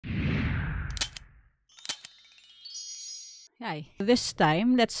Hi. This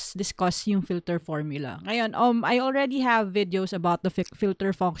time, let's discuss yung filter formula. Ngayon, I already have videos about the filter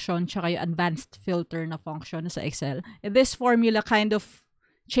function tsaka yung advanced filter na function sa Excel. This formula kind of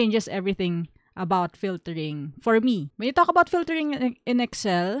changes everything about filtering for me. When you talk about filtering in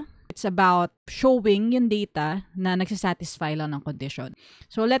Excel, it's about showing yung data na nagsasatisfy lang ng condition.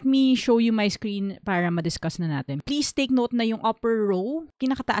 So, let me show you my screen para ma-discuss na natin. Please take note na yung upper row,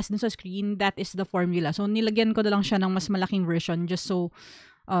 pinakataas dun sa screen, that is the formula. So, nilagyan ko na lang siya ng mas malaking version just so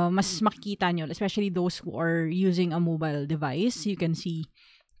mas makikita nyo, especially those who are using a mobile device. You can see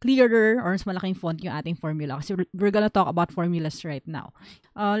clearer or mas malaking font yung ating formula kasi we're gonna talk about formulas right now.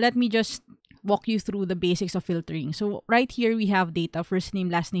 Let me just walk you through the basics of filtering. So, right here, we have data, first name,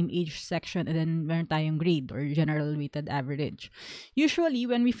 last name, age section, and then meron tayong grade or general weighted average. Usually,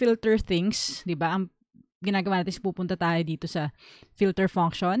 when we filter things, di ba, ang ginagawa natin is pupunta tayo dito sa filter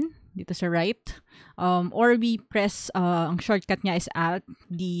function, dito sa right, or we press, ang shortcut niya is Alt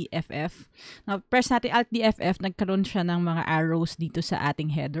DFF. Now, press natin Alt DFF, nagkaroon siya ng mga arrows dito sa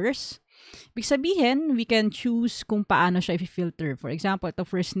ating headers. Ibig sabihin, we can choose kung paano siya i-filter. For example, ito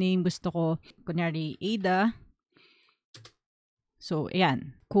first name, gusto ko, kunyari, Ada. So,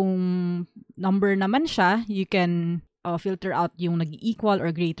 ayan. Kung number naman siya, you can filter out yung nag-equal or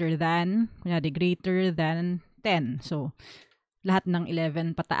greater than. Kunyari, greater than 10. So, lahat ng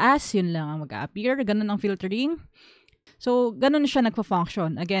 11 pataas, yun lang ang mag-appear. Ganun ang filtering. So, ganun siya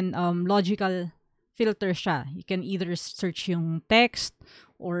nagpa-function. Again, logical filter siya. You can either search yung text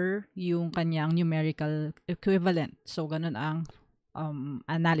or yung kanyang numerical equivalent. So, ganun ang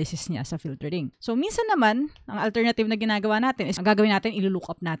analysis niya sa filtering. So, minsan naman, ang alternative na ginagawa natin is, ang gagawin natin,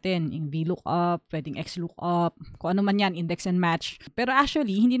 ilulookup natin. Yung VLOOKUP, pwedeng XLOOKUP, kung ano man yan, index and match. Pero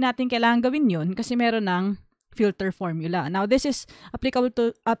actually, hindi natin kailangan gawin yun kasi meron ng filter formula. Now, this is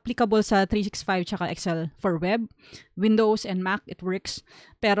applicable sa 365 tsaka Excel for web. Windows and Mac, it works.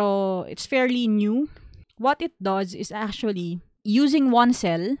 Pero, it's fairly new. What it does is actually, using one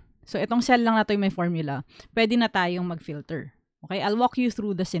cell, so itong cell lang na ito yung may formula, pwede na tayong mag-filter. Okay? I'll walk you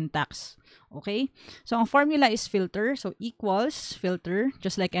through the syntax. Okay? So, ang formula is filter. So, equals filter,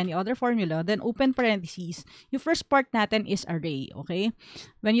 just like any other formula. Then, open parentheses. Yung first part natin is array. Okay?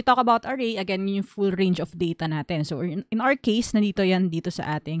 When you talk about array, again, yung full range of data natin. So, in our case, nandito yan dito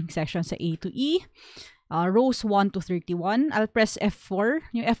sa ating section sa A to E. Rows 1 to 31. I'll press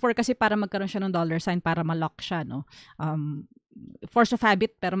F4. Yung F4 kasi para magkaroon siya ng $sign para ma-lock siya, no? Force of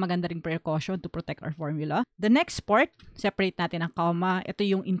habit, pero maganda ring precaution to protect our formula. The next part, separate natin ang comma. Ito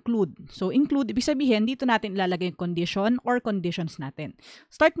yung include. So, include, ibig sabihin, dito natin ilalagay yung condition or conditions natin.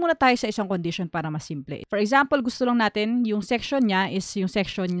 Start muna tayo sa isang condition para mas simple. For example, gusto lang natin, yung section niya is yung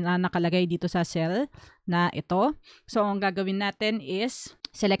section na nakalagay dito sa cell na ito. So, ang gagawin natin is,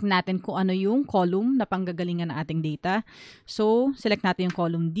 select natin kung ano yung column na panggagalingan ng ating data. So, select natin yung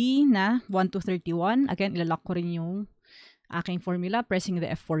column D na 1 to 31. Again, ilalock ko rin yung aking formula, pressing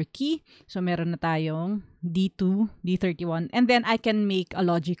the F4 key. So, meron na tayong D2, D31. And then, I can make a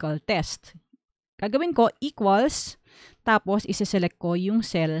logical test. Gagawin ko, equals, tapos, isa-select ko yung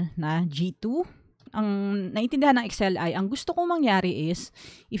cell na G2. Ang naiintindihan ng Excel ay, ang gusto kong mangyari is,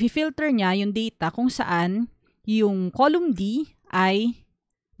 i-filter niya yung data kung saan yung column D ay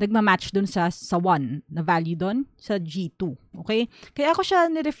nagmamatch dun sa 1 na value dun sa G2. Okay? Kaya ako siya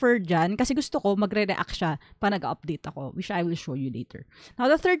ni-refer dyan kasi gusto ko magre-react siya pa nag-update ako, which I will show you later. Now,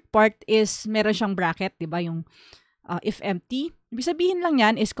 the third part is meron siyang bracket, di ba? Yung if empty. Ibig sabihin lang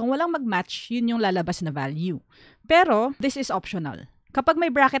yan is kung walang mag-match, yun yung lalabas na value. Pero, this is optional. Kapag may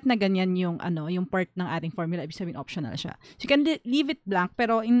bracket na ganyan yung part ng ating formula, ibig sabihin optional siya. So, you can leave it blank,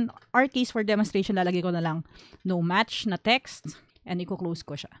 pero in our case for demonstration, lalagay ko na lang no match na text. And i-close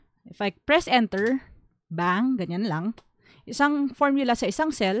ko siya. If I press enter, bang, ganyan lang. Isang formula sa isang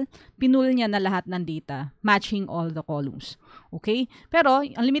cell, pinul niya na lahat ng data, matching all the columns. Okay? Pero,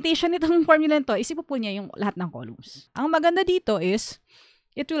 ang limitation nitong formula nito is ipupul niya yung lahat ng columns. Ang maganda dito is,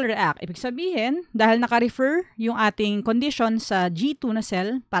 it will react. Ibig sabihin, dahil naka-refer yung ating condition sa G2 na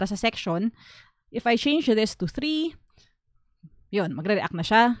cell para sa section, if I change this to 3, yun, magre-react na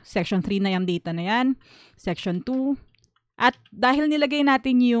siya. Section 3 na yung data na yan. Section 2, at dahil nilagay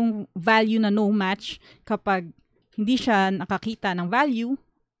natin yung value na no match kapag hindi siya nakakita ng value,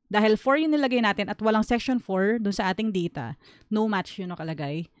 dahil 4 yung nilagay natin at walang section 4 dun sa ating data, no match yung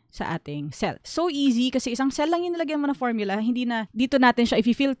nakalagay sa ating cell. So easy kasi isang cell lang yung nilagay mo na formula, hindi na dito natin siya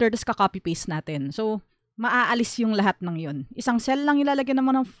i-filter tapos ka-copy-paste natin. So, maaalis yung lahat ng yun. Isang cell lang ilalagay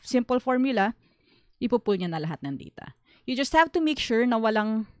naman ng simple formula, ipupul niya na lahat ng data. You just have to make sure na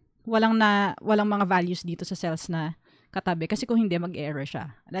walang mga values dito sa cells na katabi kasi kung hindi mag-error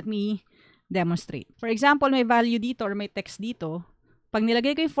siya. Let me demonstrate. For example, may value dito or may text dito. Pag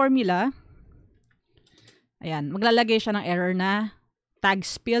nilagay ko yung formula, ayan, maglalagay siya ng error na tag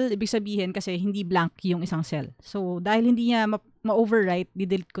spill. Ibig sabihin kasi hindi blank yung isang cell. So, dahil hindi niya ma-overwrite,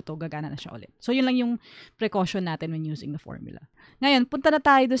 di-delete ko to, gagana na siya ulit. So, yun lang yung precaution natin when using the formula. Ngayon, punta na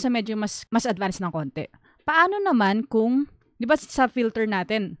tayo doon sa medyo mas advanced ng konti. Paano naman kung, di ba sa filter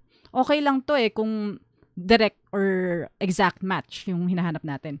natin, okay lang to kung direct or exact match yung hinahanap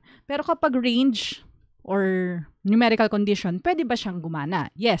natin. Pero kapag range or numerical condition, pwede ba siyang gumana?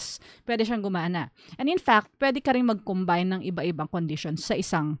 Yes, pwede siyang gumana. And in fact, pwede ka rin mag-combine ng iba-ibang conditions sa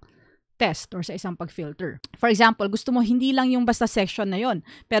isang test or sa isang pag-filter. For example, gusto mo hindi lang yung basta section na yon,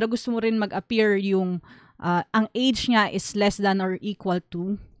 pero gusto mo rin mag-appear yung ang age niya is less than or equal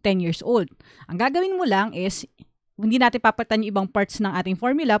to 10 years old. Ang gagawin mo lang is, hindi natin papalitan yung ibang parts ng ating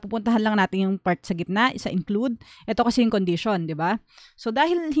formula, pupuntahan lang natin yung part sa gitna, sa include. Ito kasi yung condition, di ba? So,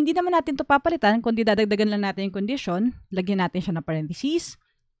 dahil hindi naman natin ito papalitan, kundi dadagdagan lang natin yung condition, lagyan natin siya ng parentheses.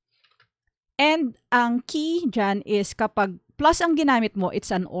 And ang key dyan is kapag plus ang ginamit mo, it's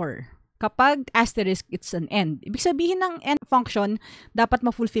an or. Kapag asterisk, it's an and. Ibig sabihin ng and function, dapat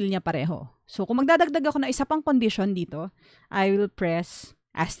ma-fulfill niya pareho. So, kung magdadagdag ako ng isa pang condition dito, I will press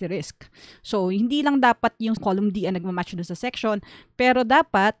asterisk. So, hindi lang dapat yung column D ang nagmamatch doon sa section, pero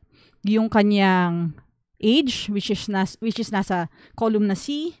dapat yung kanyang age, which is nasa column na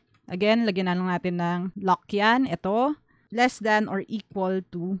C, again, lagyan na lang natin ng lock yan, ito, less than or equal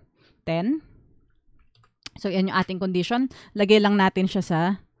to 10. So, yan yung ating condition. Lagay lang natin siya sa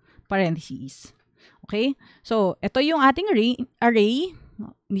parentheses. Okay? So, ito yung ating array.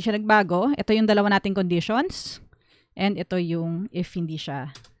 Hindi siya nagbago. Ito yung dalawa nating conditions. And ito yung if hindi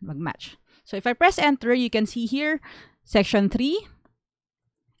siya mag-match. So, if I press enter, you can see here, section 3,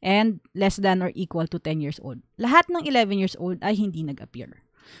 and less than or equal to 10 years old. Lahat ng 11 years old ay hindi nag-appear.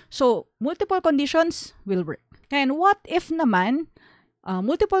 So, multiple conditions will work. And what if naman,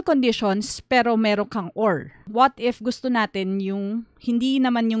 multiple conditions, pero meron kang or? What if gusto natin yung, hindi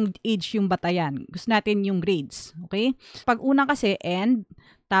naman yung age yung batayan. Gusto natin yung grades. Okay? Pag una kasi, and,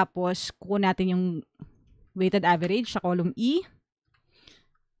 tapos, kukunin natin yung weighted average sa column E,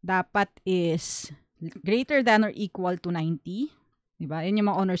 dapat is greater than or equal to 90. Diba? Yan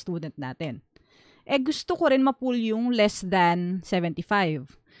yung mga honor student natin. Gusto ko rin ma-pull yung less than 75.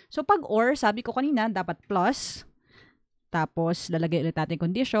 So, pag or, sabi ko kanina, dapat plus. Tapos, lalagay ulit natin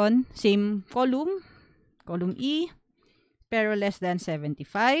condition. Same column E, pero less than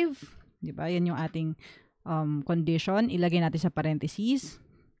 75. Diba? Yan yung ating condition. Ilagay natin sa parentheses.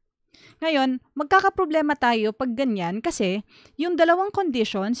 Ngayon, magkakaproblema tayo pag ganyan kasi yung dalawang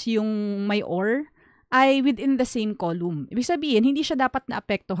conditions, yung may or, ay within the same column. Ibig sabihin, hindi siya dapat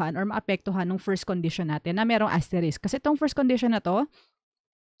naapektuhan or maapektuhan ng first condition natin na merong asterisk. Kasi itong first condition na to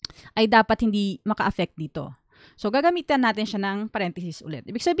ay dapat hindi maka-affect dito. So, gagamitan natin siya ng parenthesis ulit.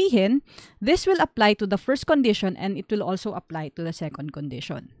 Ibig sabihin, this will apply to the first condition and it will also apply to the second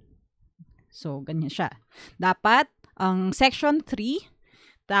condition. So, ganyan siya. Dapat, ang section 3,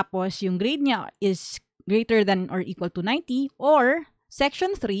 tapos, yung grade niya is greater than or equal to 90 or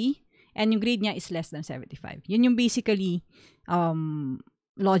section 3 and yung grade niya is less than 75. Yun yung basically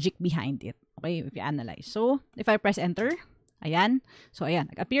logic behind it. Okay, if you analyze. So, if I press enter, ayan. So,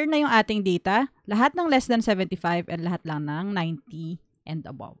 ayan. Nag-appear na yung ating data. Lahat ng less than 75 and lahat lang ng 90 and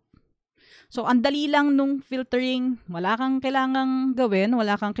above. So, ang dali lang nung filtering, wala kang kailangang gawin,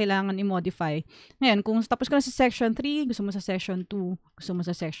 wala kang kailangan i-modify. Ngayon, kung tapos ka na sa section 3, gusto mo sa section 2, gusto mo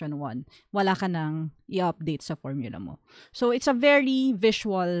sa section 1, wala ka nang i-update sa formula mo. So, it's a very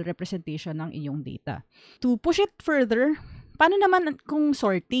visual representation ng iyong data. To push it further, paano naman kung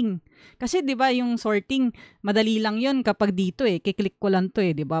sorting? Kasi 'di ba yung sorting, madali lang 'yun kapag dito kiklik ko lang 'to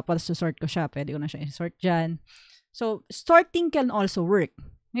 'di ba? Para sort ko siya, pwede ko na siya i-sort diyan. So, sorting can also work.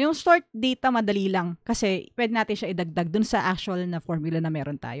 Ngayong sort data, madali lang kasi pwede natin siya idagdag dun sa actual na formula na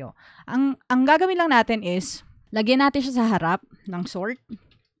meron tayo. Ang gagawin lang natin is, lagyan natin siya sa harap ng sort.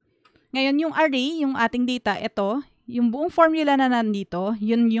 Ngayon, yung array, yung ating data, ito, yung buong formula na nandito,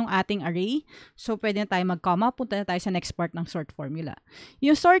 yun yung ating array. So, pwede na tayo mag-comma, punta na tayo sa next part ng sort formula.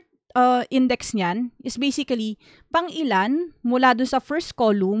 Yung sort index niyan is basically, pang ilan mula dun sa first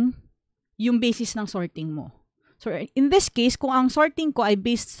column, yung basis ng sorting mo. So, in this case, kung ang sorting ko ay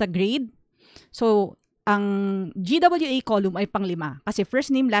based sa grade, so, ang GWA column ay pang-5. Kasi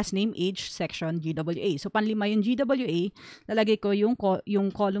first name, last name, age, section, GWA. So, pang-5 yung GWA, lalagay ko yung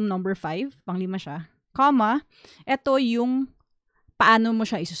column number 5, pang-5 siya, comma, ito yung paano mo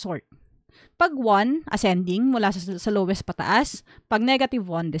siya isosort. Pag 1, ascending, mula sa lowest pataas. Pag negative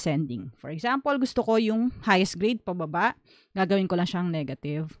 1, descending. For example, gusto ko yung highest grade pababa, Gagawin ko lang siyang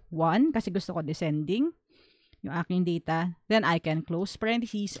 -1 kasi gusto ko descending yung aking data. Then I can close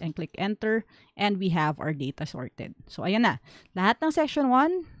parentheses and click enter and we have our data sorted. So ayan na. Lahat ng section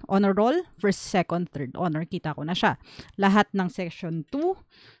 1, honor roll, first, second, third honor, kita ko na siya. Lahat ng section 2,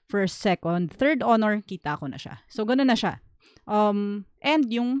 first, second, third honor, kita ko na siya. So ganun na siya. And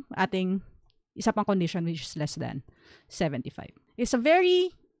yung ating isa pang condition which is less than 75. It's a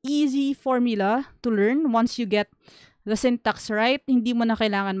very easy formula to learn once you get the syntax right. Hindi mo na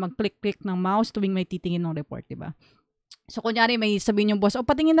kailangan mag-click-click ng mouse tuwing may titingin ng report, diba? So, kunyari, may sabihin yung boss,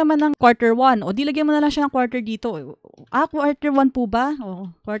 patingin naman ng quarter 1. Di lagyan mo na lang siya ng quarter dito. Quarter 1 po ba?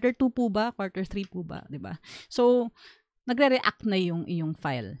 Quarter 2 po ba? Quarter 3 po ba? Diba? So, nagre-react na yung iyong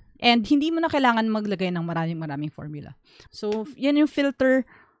file. And hindi mo na kailangan maglagay ng maraming formula. So, yan yung filter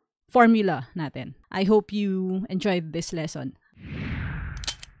formula natin. I hope you enjoyed this lesson.